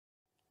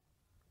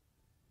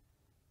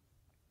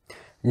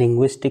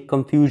Linguistic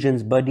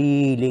confusions,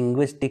 buddy.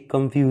 Linguistic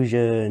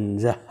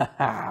confusions.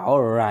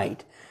 All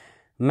right.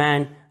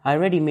 Man, I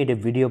already made a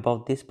video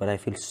about this, but I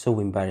feel so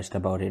embarrassed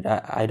about it.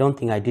 I don't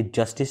think I did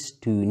justice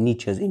to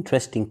Nietzsche's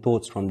interesting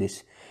thoughts from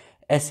this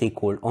essay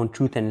called On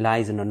Truth and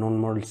Lies in a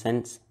Non-Moral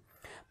Sense.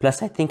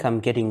 Plus, I think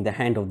I'm getting the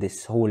hand of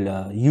this whole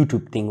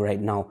YouTube thing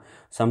right now,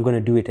 so I'm going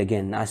to do it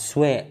again. I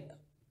swear,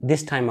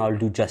 this time I'll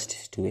do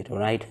justice to it, all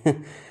right?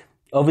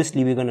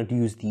 Obviously, we're going to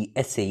use the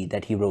essay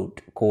that he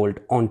wrote called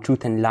On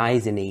Truth and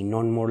Lies in a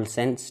Non-Moral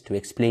Sense to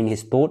explain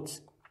his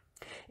thoughts.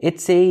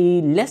 It's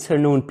a lesser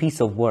known piece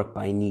of work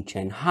by Nietzsche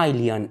and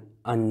highly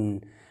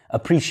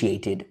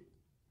unappreciated.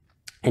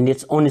 And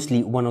it's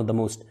honestly one of the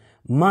most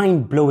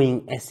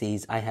mind-blowing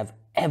essays I have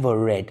ever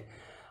read.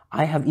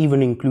 I have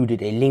even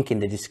included a link in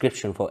the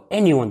description for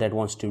anyone that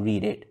wants to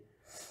read it.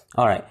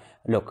 All right,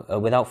 look,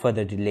 without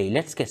further delay,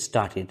 let's get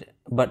started.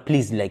 But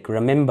please,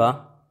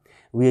 remember,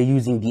 we are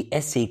using the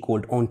essay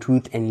called On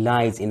Truth and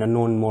Lies in a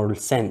Non-Moral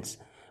Sense.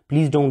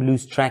 Please don't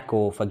lose track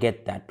or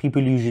forget that.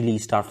 People usually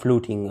start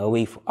floating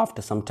away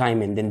after some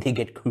time and then they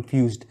get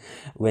confused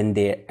when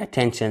their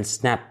attention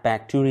snaps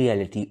back to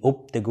reality.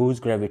 Oh, there goes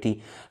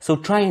gravity. So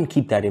try and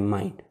keep that in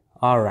mind.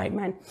 All right,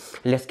 man,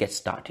 let's get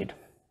started.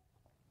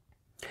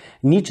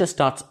 Nietzsche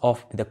starts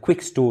off with a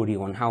quick story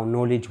on how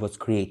knowledge was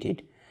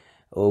created,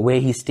 where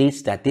he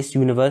states that this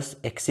universe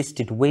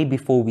existed way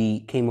before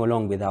we came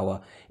along with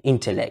our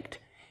intellect.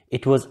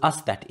 It was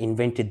us that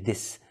invented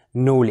this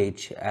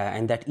knowledge,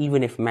 and that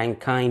even if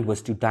mankind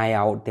was to die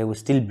out, there will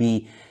still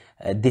be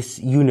this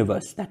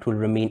universe that will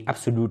remain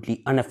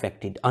absolutely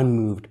unaffected,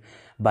 unmoved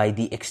by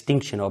the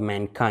extinction of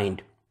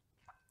mankind.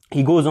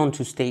 He goes on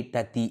to state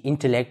that the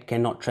intellect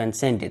cannot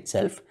transcend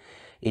itself.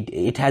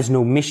 It has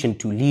no mission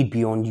to lead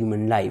beyond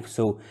human life.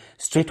 So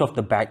straight off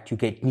the bat, you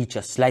get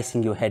Nietzsche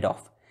slicing your head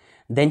off.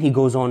 Then he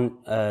goes on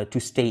to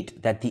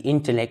state that the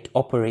intellect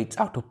operates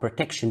out of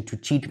protection to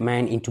cheat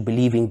man into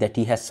believing that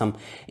he has some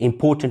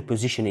important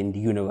position in the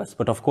universe.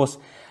 But of course,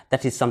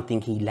 that is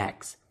something he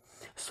lacks.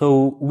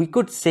 So we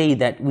could say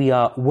that we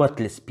are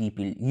worthless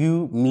people.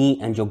 You, me,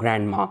 and your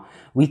grandma.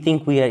 We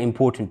think we are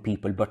important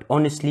people, but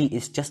honestly,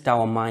 it's just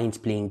our minds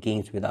playing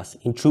games with us.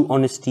 In true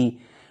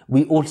honesty,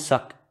 we all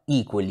suck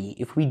equally.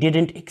 If we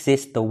didn't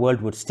exist, the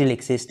world would still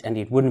exist and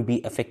it wouldn't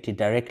be affected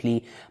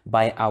directly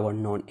by our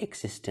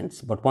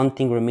non-existence. But one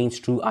thing remains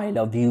true: I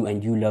love you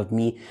and you love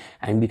me,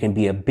 and we can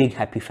be a big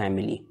happy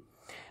family.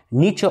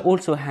 Nietzsche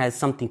also has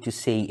something to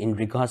say in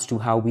regards to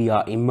how we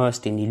are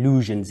immersed in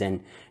illusions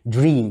and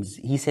dreams.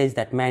 He says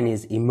that man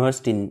is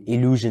immersed in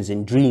illusions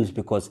and dreams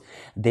because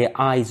their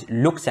eyes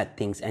looks at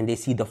things and they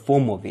see the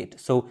form of it.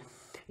 So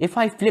if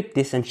I flip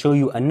this and show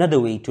you another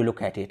way to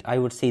look at it, I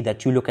would say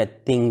that you look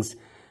at things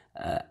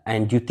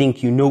and you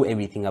think you know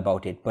everything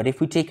about it. But if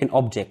we take an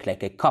object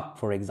like a cup,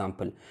 for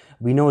example,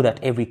 we know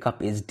that every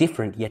cup is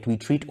different, yet we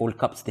treat all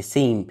cups the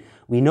same.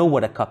 We know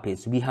what a cup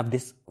is. We have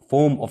this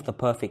form of the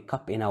perfect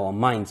cup in our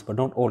minds, but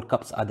not all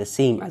cups are the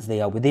same as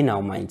they are within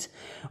our minds.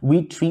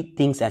 We treat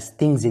things as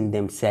things in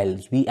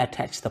themselves. We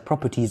attach the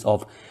properties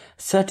of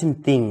certain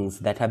things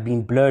that have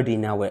been blurred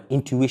in our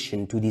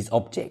intuition to these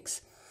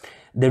objects.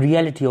 The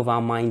reality of our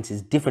minds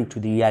is different to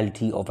the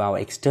reality of our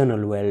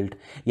external world,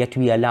 yet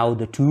we allow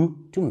the two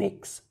to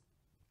mix.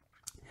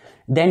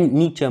 Then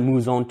Nietzsche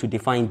moves on to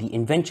define the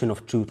invention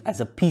of truth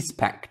as a peace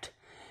pact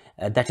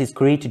that is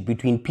created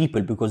between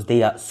people because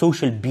they are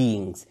social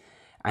beings,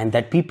 and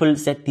that people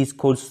set these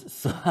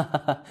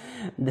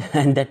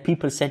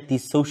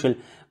social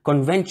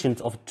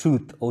conventions of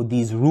truth, or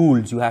these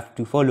rules you have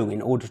to follow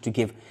in order to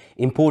give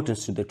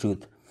importance to the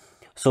truth,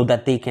 so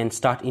that they can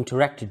start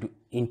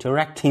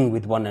interacting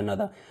with one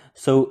another.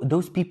 So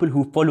those people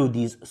who follow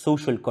these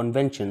social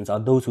conventions are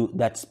those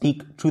that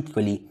speak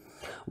truthfully,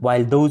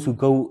 while those who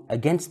go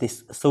against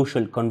this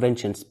social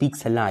convention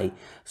speaks a lie.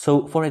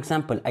 So for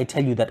example, I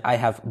tell you that I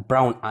have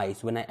brown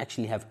eyes when I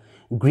actually have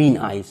green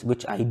eyes,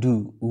 which I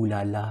do. Ooh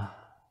la la.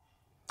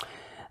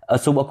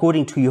 So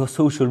according to your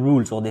social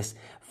rules or this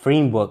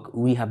framework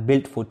we have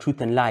built for truth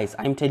and lies,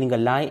 I'm telling a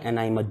lie and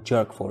I'm a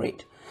jerk for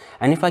it.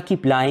 And if I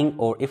keep lying,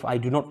 or if I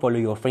do not follow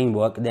your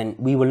framework, then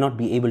we will not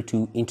be able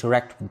to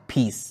interact with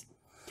peace.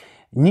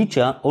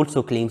 Nietzsche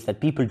also claims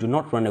that people do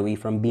not run away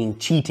from being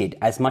cheated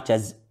as much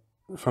as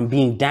from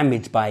being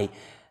damaged by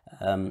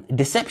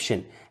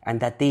deception, and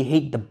that they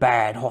hate the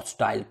bad,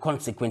 hostile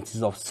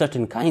consequences of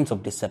certain kinds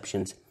of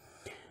deceptions.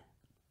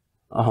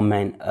 Oh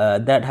man,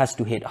 that has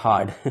to hit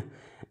hard.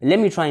 Let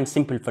me try and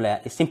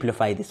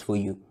simplify this for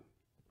you.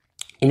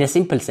 In a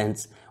simple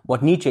sense,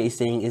 what Nietzsche is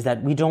saying is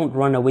that we don't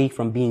run away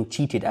from being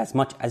cheated as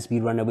much as we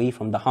run away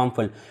from the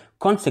harmful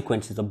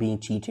consequences of being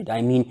cheated.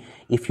 I mean,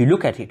 if you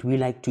look at it, we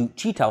like to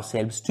cheat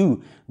ourselves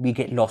too. We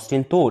get lost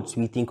in thoughts.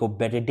 We think of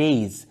better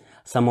days.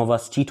 Some of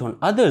us cheat on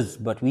others,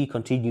 but we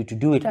continue to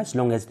do it as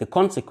long as the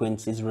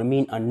consequences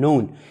remain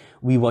unknown.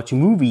 We watch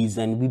movies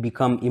and we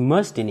become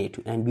immersed in it,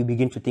 and we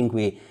begin to think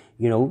we're,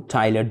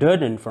 Tyler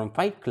Durden from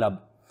Fight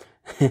Club.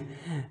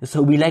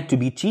 So we like to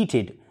be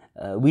cheated.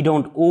 We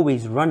don't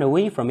always run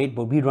away from it,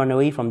 but we run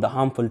away from the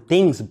harmful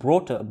things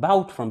brought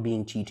about from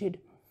being cheated.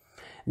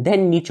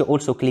 Then Nietzsche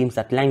also claims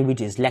that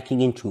language is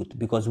lacking in truth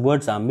because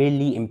words are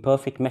merely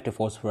imperfect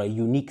metaphors for a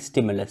unique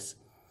stimulus.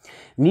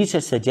 Nietzsche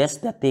suggests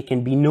that there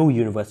can be no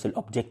universal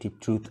objective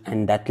truth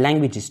and that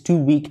language is too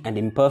weak and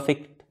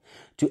imperfect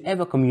to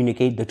ever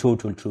communicate the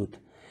total truth.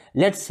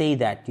 Let's say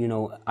that,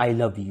 I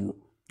love you.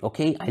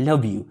 Okay, I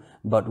love you,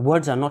 but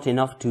words are not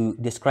enough to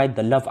describe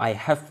the love I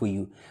have for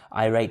you.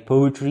 I write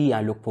poetry,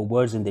 I look for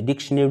words in the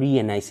dictionary,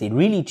 and I say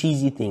really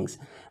cheesy things,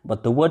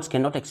 but the words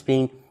cannot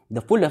explain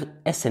the full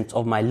essence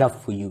of my love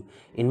for you.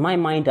 In my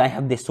mind, I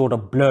have this sort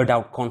of blurred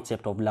out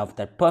concept of love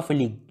that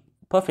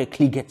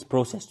perfectly gets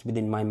processed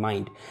within my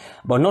mind,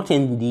 but not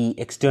in the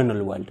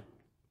external world.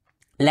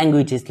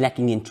 Language is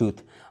lacking in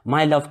truth.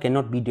 My love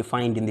cannot be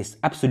defined in this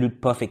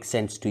absolute perfect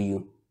sense to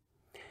you.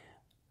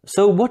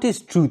 So what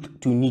is truth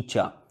to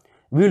Nietzsche?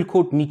 We will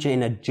quote Nietzsche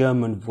in a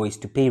German voice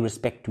to pay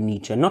respect to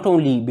Nietzsche, not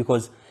only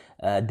because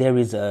not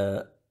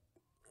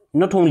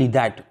only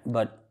that,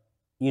 but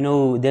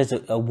there's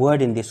a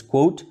word in this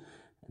quote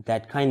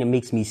that kind of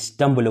makes me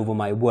stumble over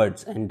my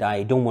words, and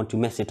I don't want to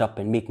mess it up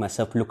and make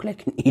myself look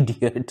like an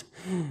idiot.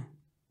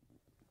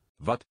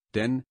 What,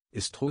 then,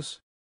 is truth?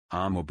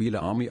 A mobile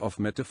army of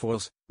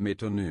metaphors,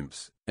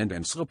 metonyms, and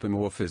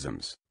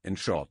anthropomorphisms, in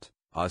short,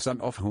 a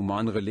sum of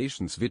human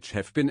relations which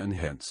have been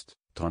enhanced,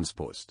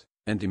 transposed,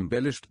 and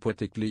embellished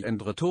poetically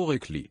and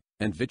rhetorically,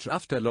 and which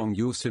after long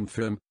use seem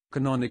firm,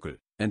 canonical,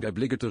 and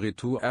obligatory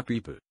to a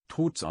people.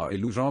 Truths are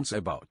illusions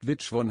about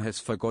which one has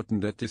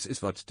forgotten that this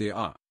is what they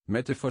are,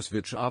 metaphors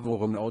which are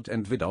worn out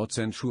and without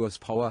censure's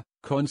power,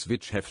 coins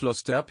which have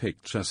lost their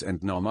pictures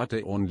and now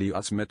matter only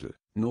as metal,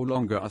 no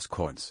longer as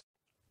coins.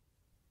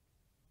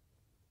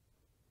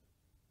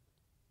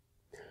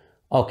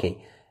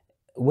 Okay,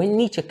 when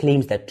Nietzsche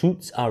claims that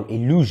truths are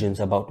illusions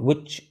about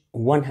which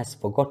one has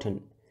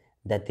forgotten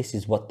that this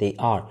is what they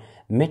are,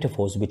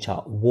 metaphors which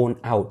are worn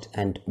out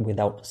and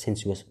without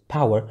sensuous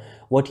power,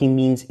 what he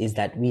means is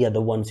that we are the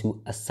ones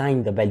who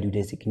assign the value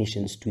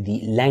designations to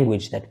the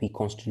language that we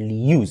constantly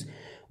use.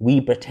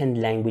 We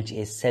pretend language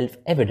is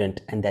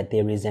self-evident and that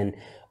there is an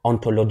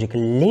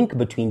ontological link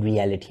between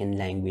reality and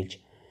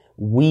language.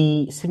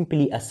 We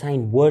simply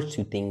assign words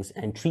to things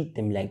and treat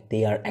them like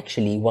they are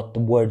actually what the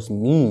words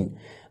mean,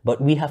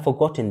 but we have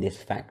forgotten this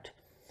fact.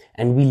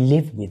 And we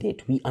live with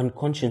it. We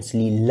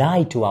unconsciously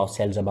lie to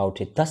ourselves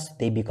about it. Thus,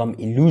 they become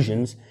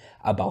illusions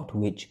about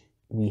which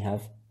we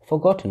have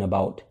forgotten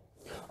about.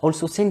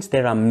 Also, since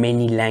there are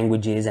many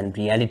languages and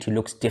reality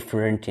looks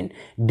different in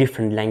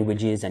different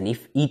languages, and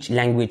if each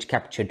language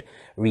captured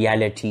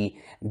reality,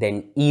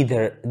 then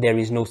either there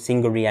is no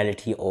single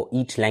reality or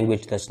each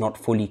language does not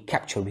fully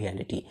capture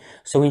reality.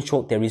 So in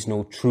short, there is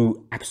no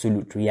true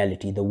absolute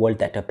reality. The world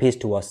that appears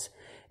to us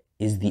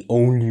is the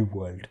only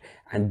world,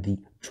 and the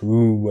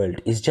true world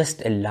is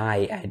just a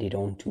lie added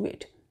onto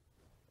it.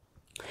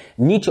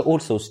 Nietzsche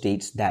also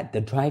states that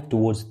the drive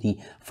towards the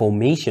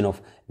formation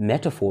of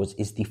metaphors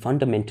is the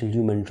fundamental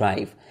human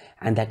drive,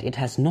 and that it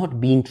has not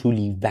been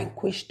truly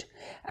vanquished,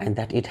 and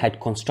that it had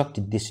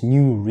constructed this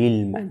new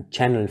realm and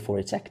channel for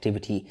its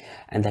activity,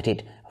 and that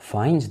it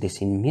finds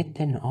this in myth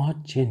and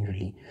art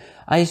generally.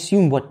 I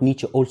assume what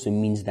Nietzsche also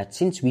means that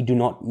since we do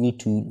not need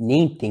to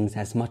name things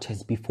as much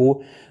as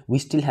before, we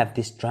still have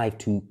this drive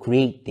to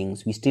create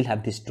things. We still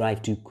have this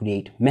drive to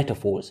create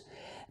metaphors.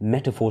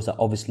 Metaphors are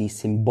obviously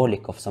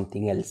symbolic of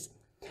something else.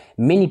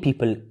 Many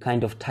people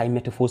kind of tie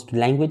metaphors to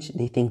language.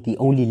 They think the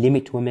only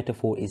limit to a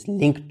metaphor is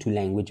linked to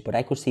language. But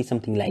I could say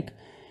something like,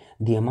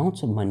 the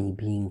amounts of money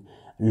being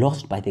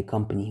lost by the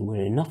company were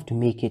enough to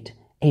make it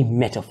a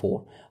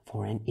metaphor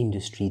for an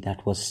industry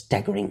that was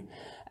staggering.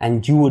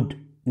 And you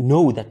would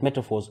know that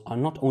metaphors are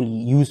not only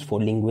used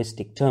for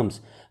linguistic terms.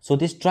 So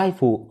this drive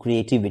for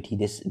creativity,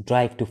 this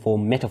drive to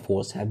form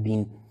metaphors have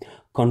been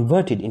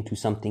converted into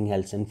something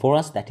else. And for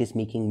us, that is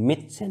making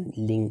myths and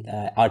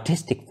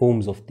artistic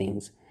forms of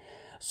things.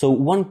 So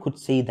one could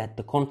say that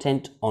the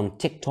content on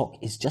TikTok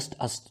is just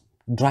us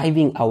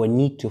driving our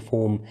need to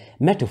form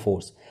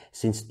metaphors,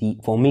 since the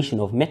formation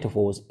of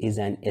metaphors is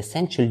an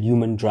essential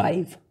human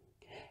drive.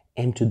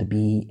 M to the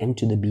B,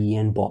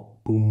 and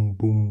bop, boom,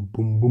 boom,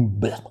 boom, boom,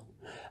 blah.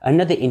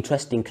 Another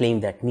interesting claim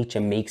that Nietzsche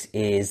makes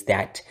is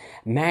that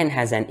man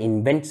has an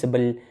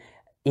invincible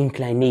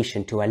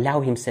inclination to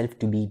allow himself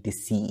to be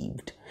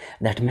deceived,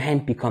 that man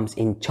becomes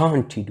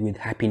enchanted with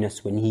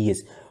happiness when he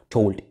is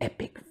told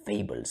epic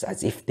fables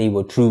as if they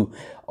were true,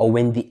 or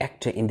when the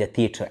actor in the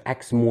theatre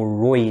acts more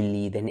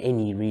royally than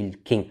any real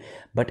king.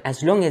 But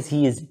as long as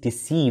he is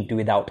deceived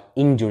without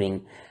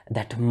injuring,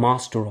 that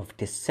master of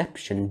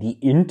deception, the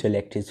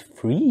intellect is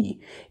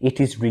free. It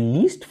is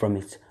released from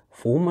its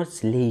former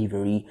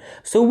slavery.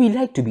 So we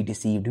like to be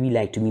deceived. We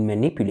like to be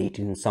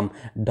manipulated in some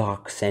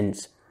dark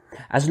sense.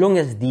 As long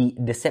as the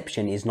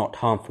deception is not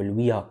harmful,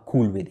 we are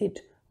cool with it.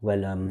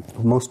 Well,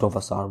 most of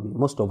us are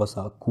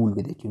cool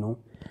with it,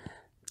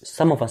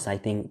 Some of us, I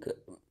think,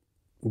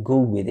 go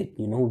with it,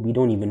 we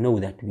don't even know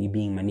that we're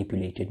being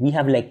manipulated. We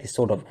have like this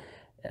sort of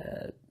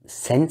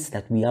sense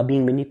that we are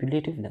being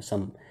manipulated. There's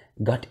some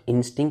gut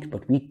instinct,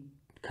 but we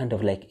kind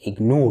of like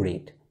ignore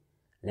it,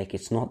 like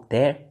it's not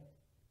there.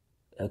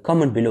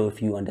 Comment below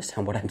if you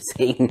understand what I'm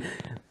saying.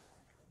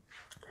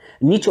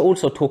 Nietzsche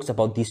also talks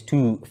about these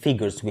two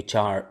figures, which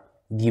are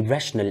the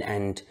rational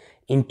and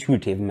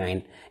intuitive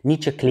man.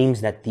 Nietzsche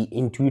claims that the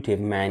intuitive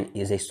man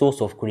is a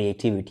source of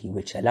creativity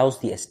which allows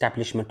the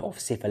establishment of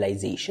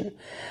civilization.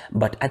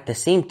 But at the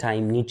same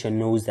time, Nietzsche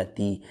knows that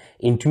the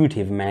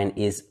intuitive man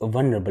is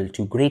vulnerable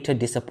to greater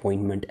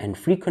disappointment and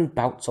frequent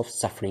bouts of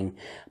suffering.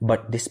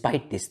 But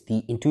despite this,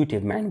 the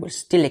intuitive man will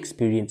still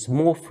experience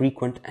more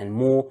frequent and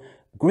more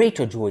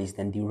greater joys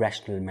than the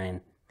rational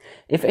man.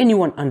 If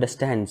anyone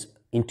understands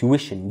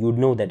intuition, you would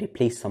know that it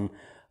plays some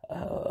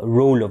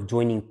role of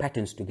joining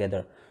patterns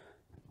together.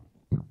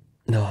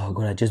 Oh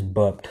God, I just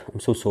burped. I'm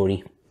so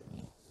sorry.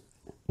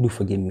 Do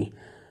forgive me.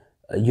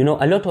 A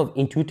lot of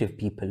intuitive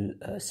people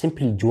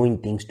simply join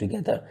things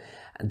together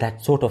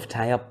that sort of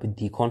tie up with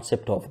the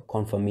concept of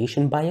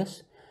confirmation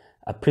bias,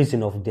 a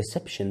prison of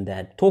deception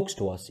that talks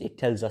to us. It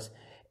tells us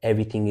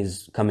everything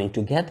is coming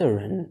together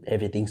and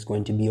everything's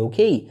going to be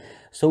okay.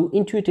 So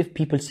intuitive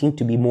people seem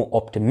to be more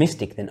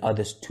optimistic than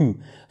others too.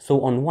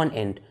 So on one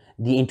end,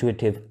 the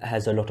intuitive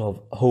has a lot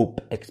of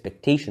hope,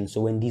 expectations.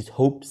 So when these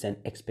hopes and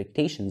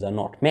expectations are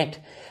not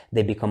met,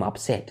 they become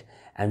upset.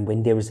 And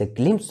when there is a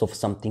glimpse of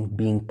something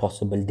being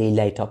possible, they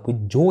light up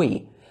with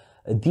joy.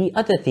 The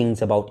other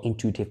things about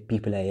intuitive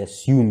people, I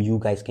assume you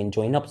guys can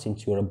join up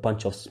since you're a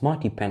bunch of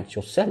smarty pants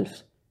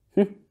yourselves.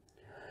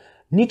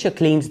 Nietzsche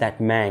claims that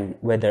man,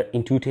 whether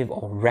intuitive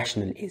or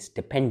rational, is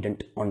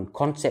dependent on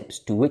concepts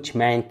to which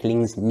man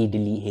clings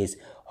needily his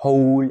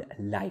whole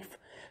life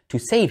to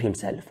save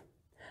himself.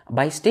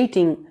 By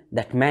stating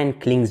that man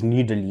clings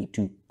needily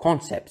to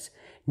concepts,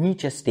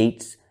 Nietzsche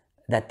states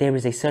that there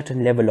is a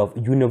certain level of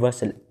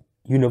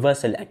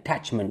universal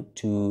attachment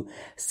to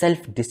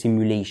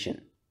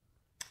self-dissimulation,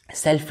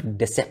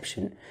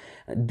 self-deception.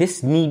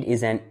 This need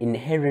is an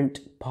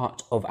inherent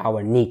part of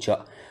our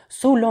nature,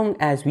 so long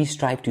as we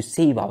strive to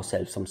save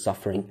ourselves from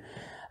suffering.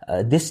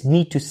 This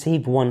need to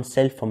save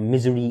oneself from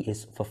misery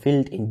is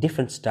fulfilled in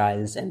different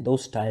styles, and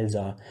those styles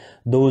are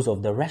those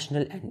of the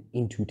rational and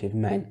intuitive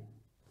man.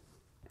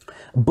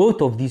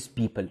 Both of these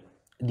people,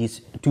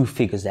 these two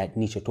figures that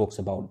Nietzsche talks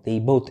about, they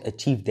both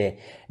achieve their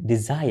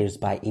desires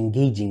by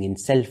engaging in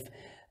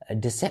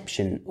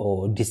self-deception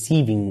or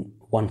deceiving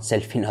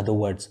oneself. In other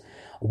words,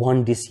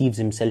 one deceives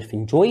himself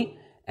in joy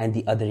and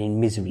the other in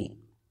misery.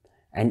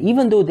 And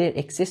even though there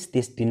exists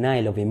this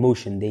denial of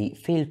emotion, they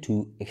fail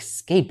to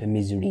escape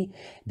misery.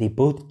 They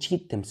both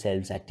cheat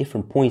themselves at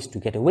different points to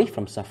get away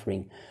from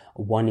suffering.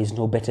 One is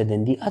no better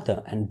than the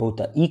other, and both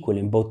are equal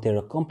in both their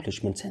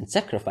accomplishments and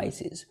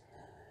sacrifices.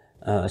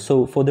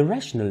 So for the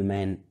rational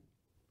man,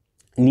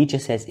 Nietzsche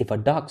says if a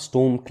dark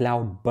storm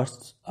cloud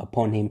bursts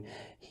upon him,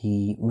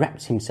 he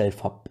wraps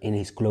himself up in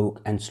his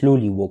cloak and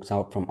slowly walks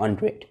out from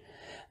under it.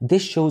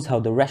 This shows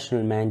how the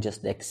rational man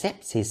just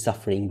accepts his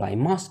suffering by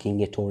masking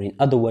it, or in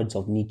other words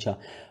of Nietzsche,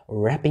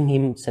 wrapping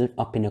himself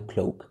up in a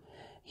cloak.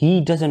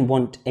 He doesn't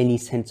want any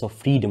sense of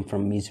freedom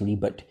from misery,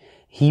 but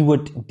he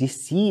would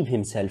deceive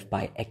himself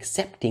by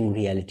accepting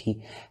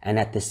reality, and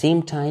at the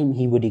same time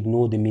he would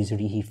ignore the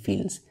misery he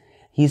feels.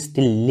 He is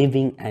still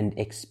living and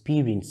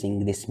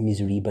experiencing this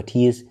misery, but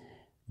he is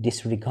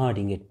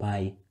disregarding it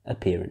by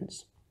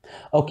appearance.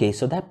 Okay,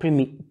 so that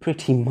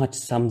pretty much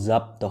sums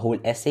up the whole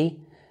essay.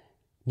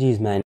 Jeez,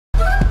 man.